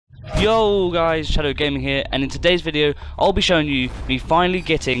Yo guys, Shadow Gaming here, and in today's video I'll be showing you me finally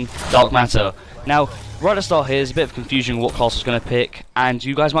getting Dark Matter. Now, right at the start here, there's a bit of confusion what class I was going to pick, and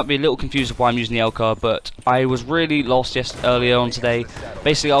you guys might be a little confused of why I'm using the Elka, but I was really lost earlier on today.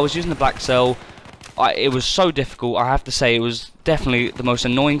 Basically, I was using the Black Cell. It was so difficult. I have to say it was definitely the most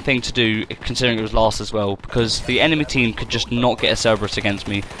annoying thing to do, considering it was last as well, because the enemy team could just not get a Cerberus against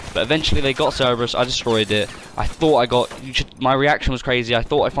me. But eventually they got Cerberus, I destroyed it. I thought I got, my reaction was crazy, I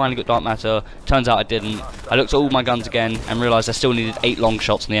thought I finally got Dark Matter, turns out I didn't. I looked at all my guns again and realised I still needed 8 long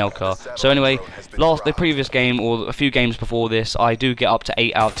shots in the Elka. So anyway, the previous game, or a few games before this, I do get up to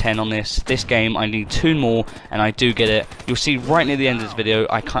 8 out of 10 on this. This game I need 2 more and I do get it. You'll see right near the end of this video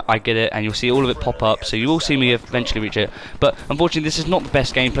I get it, and you'll see all of it pop up, so you will see me eventually reach it. But unfortunately this is not the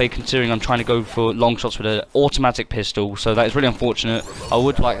best gameplay, considering I'm trying to go for long shots with an automatic pistol, so that is really unfortunate. I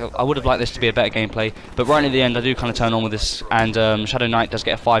would have liked this to be a better gameplay, but right near the end I do kind of turn on with this, and Shadow Knight does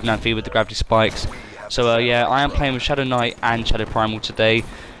get a 5-man feed with the gravity spikes. So yeah, I am playing with Shadow Knight and Shadow Primal today.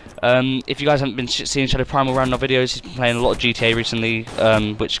 If you guys haven't been seeing Shadow Primal around our videos, he's been playing a lot of GTA recently,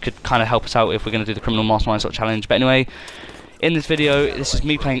 which could kind of help us out if we're going to do the Criminal Mastermind sort of challenge. But anyway, in this video, this is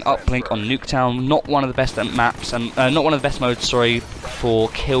me playing Uplink on Nuketown. Not one of the best maps, and not one of the best modes, sorry, for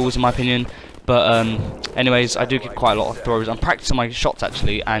kills in my opinion. But anyways, I do get quite a lot of throws. I'm practicing my shots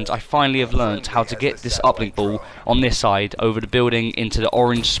actually, and I finally have learnt how to get this uplink ball on this side over the building into the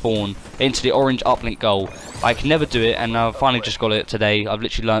orange spawn, into the orange uplink goal. I can never do it, and I've finally just got it today. I've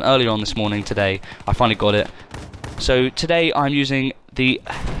literally learned earlier on this morning today. I finally got it. So today I'm using the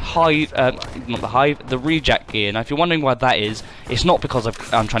Hive, the Rejack gear. Now if you're wondering why that is, it's not because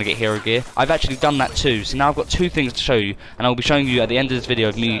I'm trying to get hero gear. I've actually done that too, so now I've got 2 things to show you, and I'll be showing you at the end of this video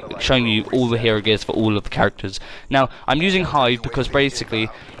of me showing you all the hero gears for all of the characters. Now I'm using Hive because basically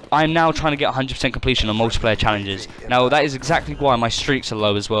I'm now trying to get 100% completion on multiplayer challenges. Now that is exactly why my streaks are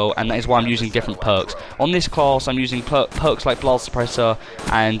low as well, and that is why I'm using different perks. On this class I'm using perks like Blast Suppressor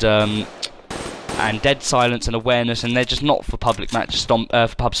and Dead Silence and Awareness, and they're just not for public match for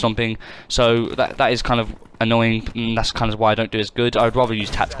pub stomping, so that is kind of annoying, and that's kind of why I don't do as good. I would rather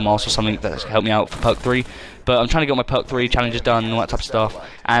use Tactical Mask or something that help me out for perk 3, but I'm trying to get my perk 3 challenges done and all that type of stuff,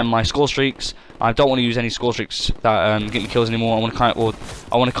 and my score streaks. I don't want to use any score streaks that get me kills anymore. I want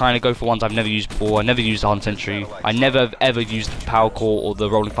to kind of go for ones I've never used before. I never used the Hardened Sentry. I never have ever used the Power Core or the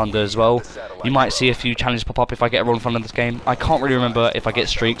Rolling Thunder as well. You might see a few challenges pop up if I get a Rolling Thunder in this game. I can't really remember if I get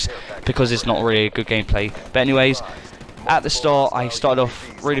streaks because it's not really a good gameplay. But anyways, at the start I started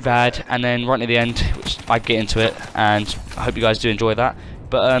off really bad, and then right near the end, which I get into it, and I hope you guys do enjoy that.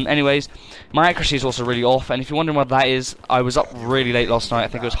 But anyways, my accuracy is also really off, and if you're wondering what that is, I was up really late last night. I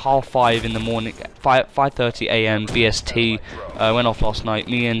think it was 5:30 in the morning, 5:30 AM BST. Went off last night.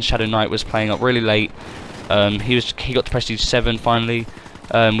 Me and Shadow Knight was playing up really late. He got to Prestige 7 finally.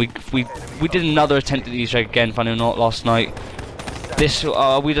 We did another attempt at the Easter egg again, funny or not, last night. We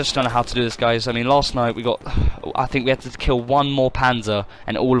just don't know how to do this, guys. I mean, last night I think we had to kill 1 more Panzer,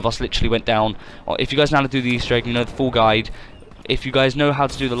 and all of us literally went down. If you guys know how to do the Easter egg, you know the full guide. If you guys know how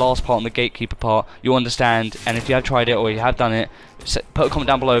to do the last part and the gatekeeper part, you'll understand. And if you have tried it or you have done it, put a comment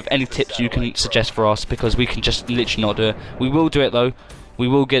down below of any tips you can suggest for us, because we can just literally not do it. We will do it though. We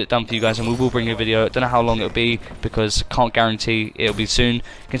will get it done for you guys, and we will bring you a video. I don't know how long it'll be, because can't guarantee it'll be soon.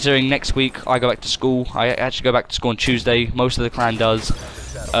 Considering next week I go back to school. I actually go back to school on Tuesday. Most of the clan does.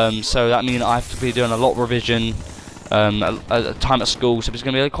 So that means I have to be doing a lot of revision. Time at school, so it's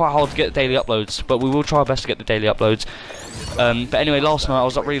going to be quite hard to get the daily uploads, but we will try our best to get the daily uploads. But anyway, last night I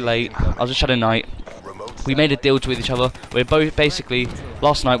was up really late. I was with Shadow Knight. We made a deal with each other. We're both basically,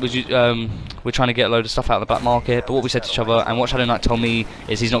 last night was we're trying to get a load of stuff out of the black market, but what we said to each other, and what Shadow Knight told me,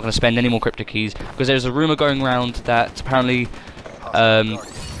 is he's not going to spend any more crypto keys, because there's a rumour going around that apparently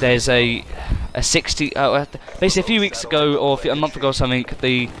there's a 60 basically a few weeks ago or a month ago or something,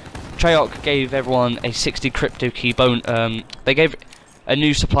 the Treyarch gave everyone a 60 crypto key they gave a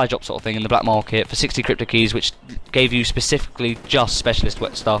new supply drop sort of thing in the black market for 60 crypto keys, which gave you specifically just specialist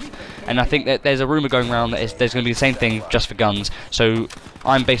wet stuff. And I think that there's a rumour going around that there's going to be the same thing just for guns. So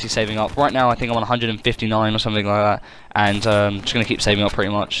I'm basically saving up. Right now I think I'm on 159 or something like that, and just going to keep saving up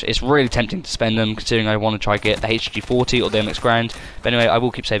pretty much. It's really tempting to spend them, considering I want to try to get the HG40 or the MX Grand. But anyway, I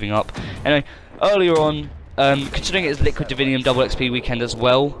will keep saving up. Anyway, earlier on, considering it is Liquid Divinium double XP weekend as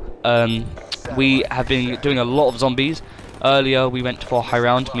well, we have been doing a lot of zombies. Earlier we went for a high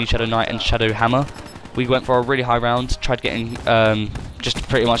round, me, Shadow Knight and Shadow Hammer. We went for a really high round, tried getting just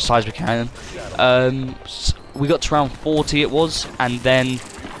pretty much as high as we can. We got to round 40 it was, and then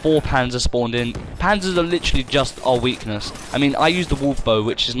 4 Panzers spawned in. Panzers are literally just our weakness. I mean, I use the Wolf Bow,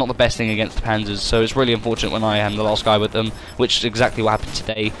 which is not the best thing against the Panzers, so it's really unfortunate when I am the last guy with them, which is exactly what happened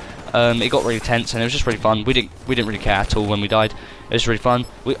today. It got really tense and it was just really fun. We didn't really care at all when we died. It was really fun.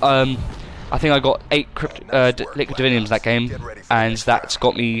 I think I got 8 liquid diviniums that game, and that's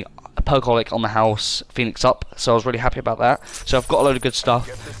got me a Perkaholic on the house, Phoenix up, so I was really happy about that. So I've got a load of good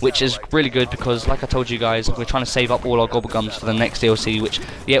stuff, which is really good because, like I told you guys, we're trying to save up all our Gobblegums for the next DLC, which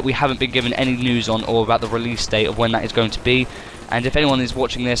yet we haven't been given any news on or about the release date of when that is going to be. And if anyone is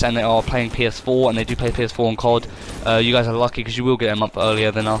watching this and they are playing PS4, and they do play PS4 on COD, you guys are lucky because you will get it a month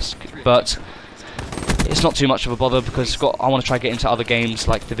earlier than us. But it's not too much of a bother because I want to try to get into other games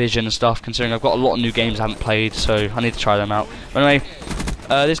like Division and stuff, considering I've got a lot of new games I haven't played, so I need to try them out. But anyway,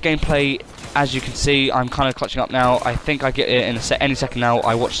 this gameplay, as you can see, I'm kind of clutching up now. I think I get it in any second now.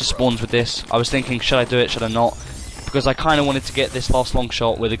 I watched the spawns with this. I was thinking, should I do it, should I not? Because I kind of wanted to get this last long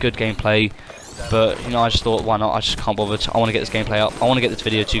shot with a good gameplay. But, you know, I just thought, why not? I just can't bother. I want to get this gameplay up. I want to get this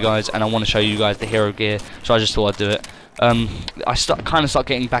video to you guys, and I want to show you guys the hero gear. So I just thought I'd do it. I kind of start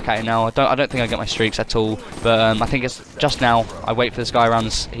getting back at it now. I don't think I get my streaks at all. But I think it's just now. I wait for this guy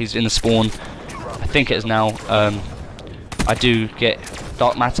around. He's in the spawn. I think it is now. I do get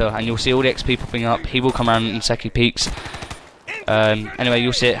Dark Matter, and you'll see all the XP popping up. He will come around in Seki Peaks. Anyway,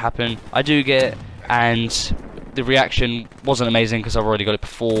 you'll see it happen. I do get it, and the reaction wasn't amazing because I've already got it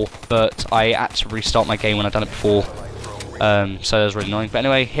before, but I had to restart my game when I'd done it before, so that was really annoying. But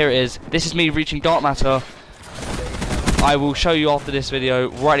anyway, here it is. This is me reaching Dark Matter. I will show you after this video,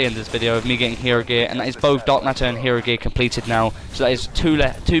 right at the end of this video, of me getting hero gear, and that is both Dark Matter and hero gear completed now. So that is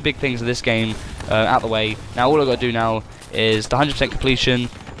two big things in this game out the way. Now all I've got to do now is the 100% completion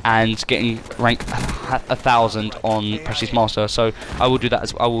and getting rank 1000 on Prestige Master. So I will do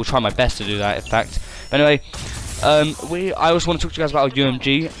that. I will try my best to do that, in fact. But anyway, I also want to talk to you guys about our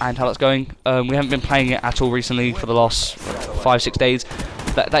UMG and how that's going. We haven't been playing it at all recently for the last 5-6 days.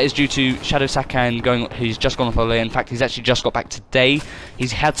 That is due to Shadow Sakan he's just gone on holiday. In fact, he's actually just got back today.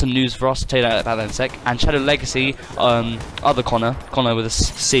 He's had some news for us. I'll tell you about that in a sec. And Shadow Legacy, other Connor with a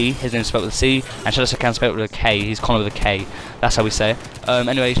C, his name's spelled with a C, and Shadow Sakan spelled with a K. He's Connor with a K. That's how we say it.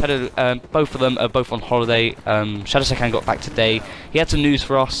 Anyway, both of them are both on holiday. Shadow Sakan got back today. He had some news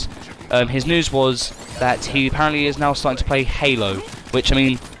for us. His news was that he apparently is now starting to play Halo, which, I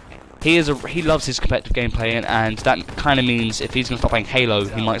mean, he loves his competitive gameplay, and that kind of means if he's going to start playing Halo,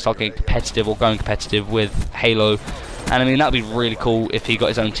 he might start getting competitive or going competitive with Halo. And I mean, that'd be really cool if he got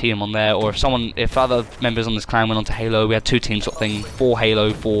his own team on there, or if other members on this clan went on to Halo, we had 2 teams sort of thing, for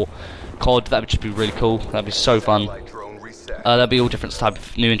Halo, for COD. That would just be really cool. That'd be so fun. There'd be all different type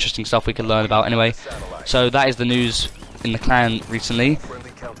of new interesting stuff we could learn about anyway. So that is the news in the clan recently.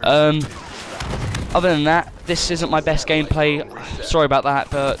 Other than that, this isn't my best gameplay. Sorry about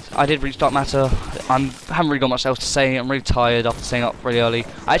that, but I did reach Dark Matter. I haven't really got much else to say. I'm really tired after staying up really early.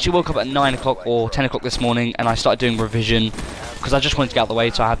 I actually woke up at 9 o'clock or 10 o'clock this morning, and I started doing revision because I just wanted to get out of the way,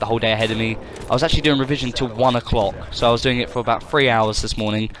 so I had the whole day ahead of me. I was actually doing revision till 1 o'clock, so I was doing it for about 3 hours this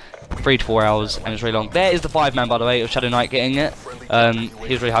morning. 3 to 4 hours, and it's really long. There is the 5-man, by the way, of Shadow Knight getting it.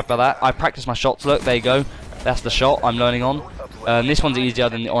 He was really happy about that. I practiced my shots. Look, there you go. That's the shot I'm learning on. This one's easier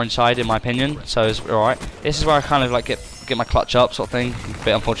than the orange side, in my opinion, so it's alright. This is where I kind of like get my clutch up, sort of thing. A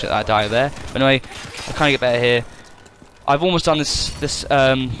bit unfortunate that I died there. But anyway, I kind of get better here. I've almost done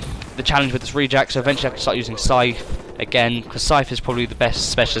the challenge with this rejack, so eventually I can start using Scythe again, because Scythe is probably the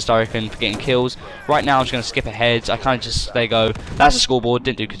best specialist, I reckon, for getting kills. Right now I'm just going to skip ahead. I kind of just, there you go. That's the scoreboard,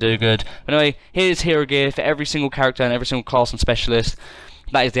 didn't do good. But anyway, here's hero gear for every single character and every single class and specialist.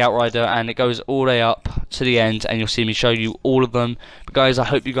 That is the Outrider, and it goes all the way up to the end, and you'll see me show you all of them. But guys, I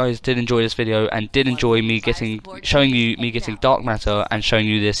hope you guys did enjoy this video and did enjoy me showing you me getting Dark Matter and showing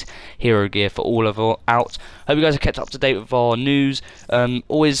you this hero gear for all of our out. Hope you guys are kept up to date with our news.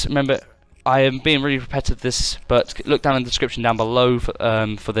 Always remember, I am being really repetitive this, but look down in the description down below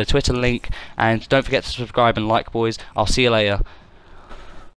for the Twitter link, and don't forget to subscribe and like, boys. I'll see you later.